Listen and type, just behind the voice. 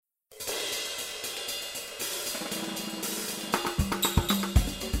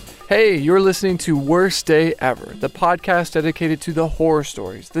Hey, you're listening to Worst Day Ever, the podcast dedicated to the horror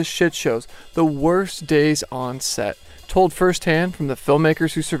stories, the shit shows, the worst days on set, told firsthand from the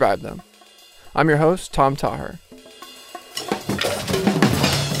filmmakers who survived them. I'm your host, Tom Taher.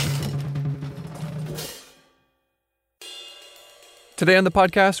 Today on the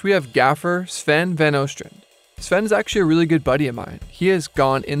podcast, we have gaffer Sven Van Ostrand. Sven is actually a really good buddy of mine. He has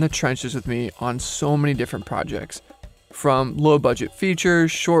gone in the trenches with me on so many different projects. From low-budget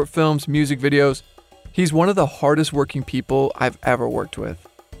features, short films, music videos. He's one of the hardest working people I've ever worked with.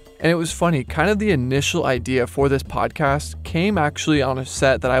 And it was funny, kind of the initial idea for this podcast came actually on a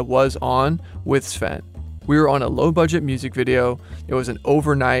set that I was on with Sven. We were on a low-budget music video. It was an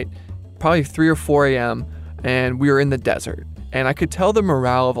overnight, probably 3 or 4 a.m., and we were in the desert. And I could tell the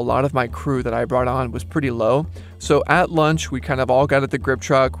morale of a lot of my crew that I brought on was pretty low. So at lunch, we kind of all got at the grip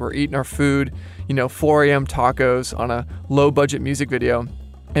truck. We're eating our food, 4 a.m. tacos on a low-budget music video.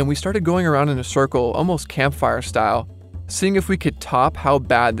 And we started going around in a circle, almost campfire style, seeing if we could top how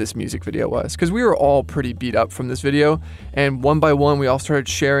bad this music video was. Because we were all pretty beat up from this video. And one by one, we all started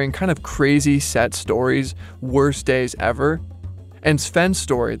sharing kind of crazy set stories, worst days ever. And Sven's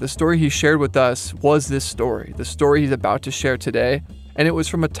story, the story he shared with us, was this story, the story he's about to share today. And it was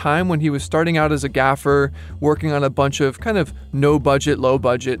from a time when he was starting out as a gaffer, working on a bunch of kind of no-budget,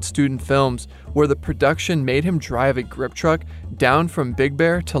 low-budget student films, where the production made him drive a grip truck down from Big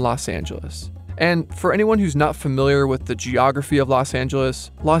Bear to Los Angeles. And for anyone who's not familiar with the geography of Los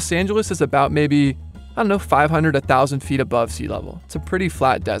Angeles is about maybe, 500, 1,000 feet above sea level. It's a pretty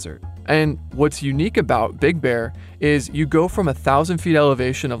flat desert. And what's unique about Big Bear is you go from 1,000 feet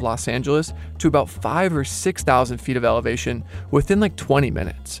elevation of Los Angeles to about 5,000 or 6,000 feet of elevation within like 20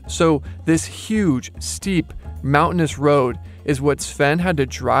 minutes. So this huge, steep, mountainous road is what Sven had to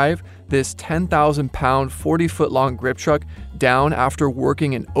drive this 10,000 pound, 40-foot long grip truck down after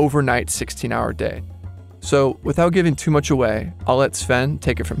working an overnight 16-hour day. So without giving too much away, I'll let Sven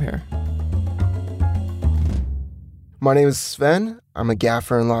take it from here. My name is Sven. I'm a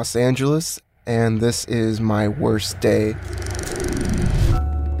gaffer in Los Angeles, and this is my worst day.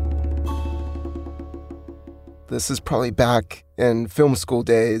 This is probably back in film school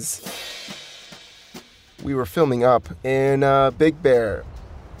days. We were filming up in Big Bear.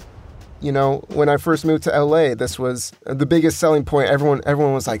 When I first moved to LA, this was the biggest selling point.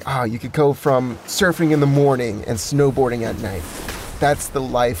 Everyone was like, you could go from surfing in the morning and snowboarding at night. That's the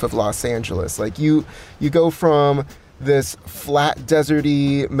life of Los Angeles. Like you go from this flat,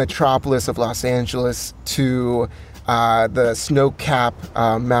 deserty metropolis of Los Angeles to the snow-capped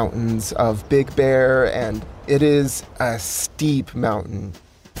mountains of Big Bear, and it is a steep mountain.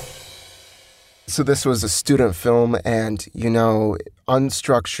 So this was a student film, and,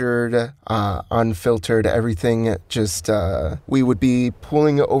 unstructured, unfiltered, everything just, we would be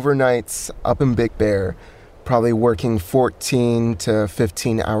pulling overnights up in Big Bear, probably working 14 to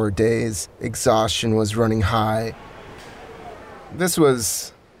 15-hour days. Exhaustion was running high. This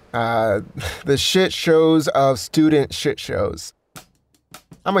was the shit shows of student shit shows.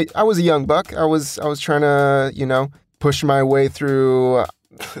 I was a young buck. I was trying to, push my way through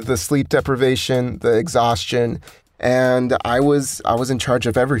the sleep deprivation, the exhaustion, and I was in charge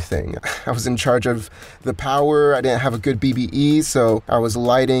of everything. I was in charge of the power. I didn't have a good BBE, so I was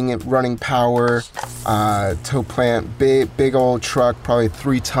lighting and running power, tow plant, big old truck, probably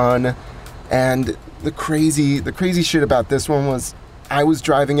 3-ton, and the crazy shit about this one was I was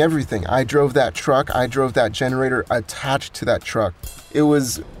driving everything. I drove that truck. I drove that generator attached to that truck. It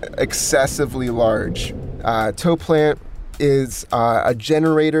was excessively large. Tow plant is a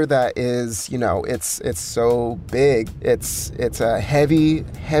generator that is, it's so big. It's a heavy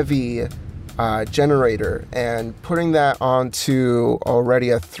generator, and putting that onto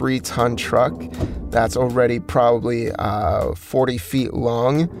already a 3-ton truck that's already probably 40 feet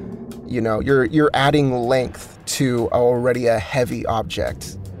long. You're adding length to already a heavy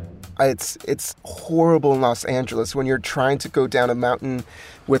object. It's horrible in Los Angeles when you're trying to go down a mountain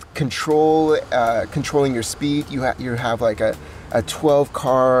with controlling your speed. You have like a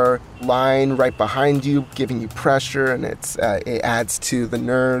 12-car line right behind you, giving you pressure, and it adds to the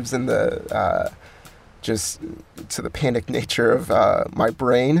nerves and just to the panic nature of my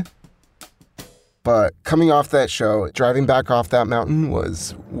brain. But coming off that show, driving back off that mountain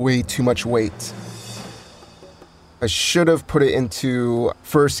was way too much weight. I should have put it into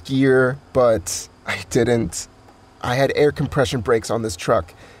first gear, but I didn't. I had air compression brakes on this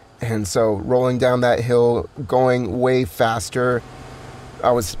truck, and so rolling down that hill, going way faster,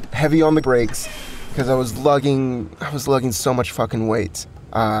 I was heavy on the brakes because I was lugging so much fucking weight.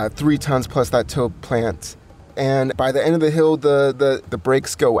 3 tons plus that tow plant. And by the end of the hill, the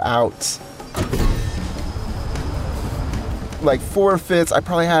brakes go out. Like 4/5, I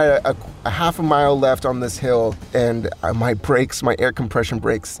probably had a half a mile left on this hill, and my air compression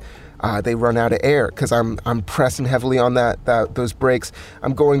brakes, they run out of air because I'm pressing heavily on those brakes.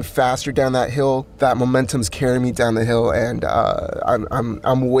 I'm going faster down that hill. That momentum's carrying me down the hill, and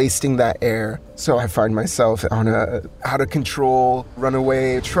I'm wasting that air. So I find myself on a out of control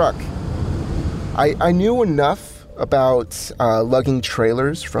runaway truck. I knew enough about lugging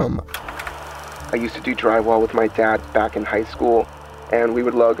trailers from. I used to do drywall with my dad back in high school, and we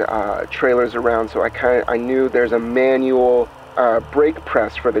would lug trailers around. So I knew there's a manual brake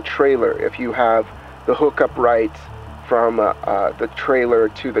press for the trailer if you have the hookup right from the trailer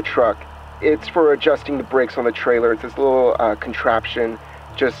to the truck. It's for adjusting the brakes on the trailer. It's this little contraption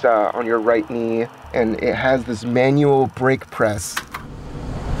just on your right knee, and it has this manual brake press.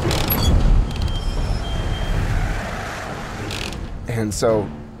 And so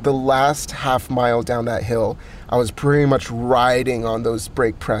the last half mile down that hill, I was pretty much riding on those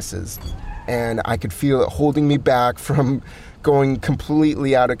brake presses, and I could feel it holding me back from going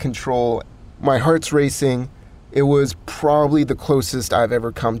completely out of control. My heart's racing. It was probably the closest I've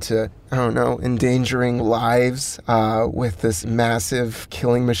ever come to, endangering lives with this massive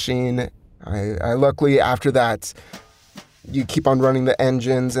killing machine. I luckily, after that, you keep on running the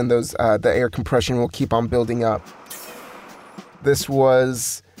engines, and the air compression will keep on building up. This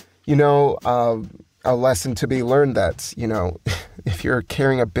was, a lesson to be learned that, if you're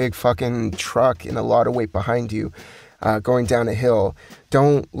carrying a big fucking truck and a lot of weight behind you, going down a hill,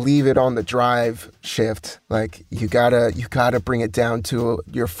 don't leave it on the drive shift. Like you gotta bring it down to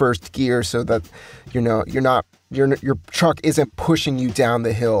your first gear so that, your truck isn't pushing you down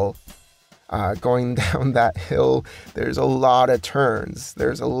the hill. Going down that hill, there's a lot of turns.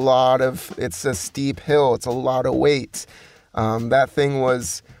 It's a steep hill. It's a lot of weight. That thing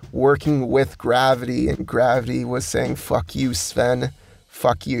was working with gravity, and gravity was saying, fuck you, Sven,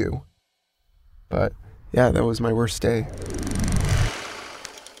 fuck you. But yeah, that was my worst day.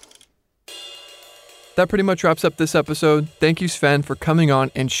 That pretty much wraps up this episode. Thank you, Sven, for coming on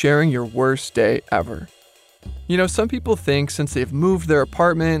and sharing your worst day ever. Some people think since they've moved their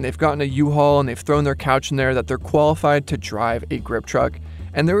apartment, they've gotten a U-Haul, and they've thrown their couch in there, that they're qualified to drive a grip truck.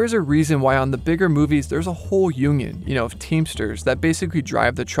 And there is a reason why on the bigger movies, there's a whole union, of Teamsters that basically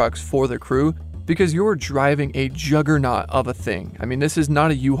drive the trucks for the crew, because you're driving a juggernaut of a thing. I mean, this is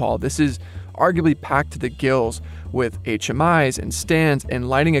not a U-Haul. This is arguably packed to the gills with HMIs and stands and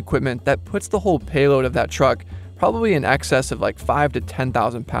lighting equipment that puts the whole payload of that truck probably in excess of like 5,000 to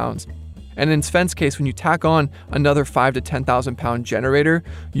 10,000 pounds. And in Sven's case, when you tack on another 5,000 to 10,000 pound generator,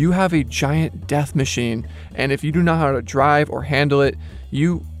 you have a giant death machine. And if you do not know how to drive or handle it,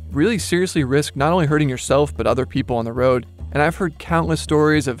 you really seriously risk not only hurting yourself, but other people on the road. And I've heard countless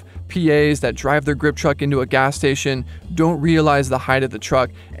stories of PAs that drive their grip truck into a gas station, don't realize the height of the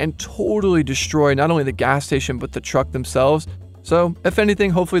truck, and totally destroy not only the gas station, but the truck themselves. So, if anything,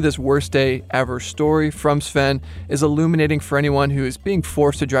 hopefully this worst day ever story from Sven is illuminating for anyone who is being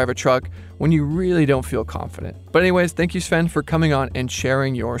forced to drive a truck when you really don't feel confident. But anyways, thank you, Sven, for coming on and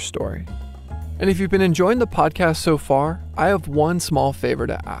sharing your story. And if you've been enjoying the podcast so far, I have one small favor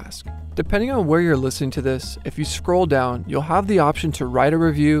to ask. Depending on where you're listening to this, if you scroll down, you'll have the option to write a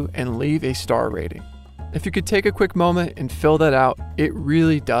review and leave a star rating. If you could take a quick moment and fill that out, it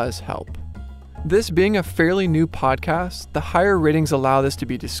really does help. This being a fairly new podcast, the higher ratings allow this to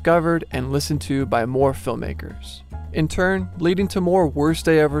be discovered and listened to by more filmmakers, in turn leading to more worst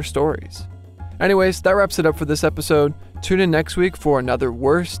day ever stories. Anyways, that wraps it up for this episode. Tune in next week for another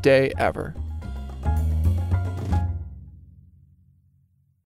worst day ever.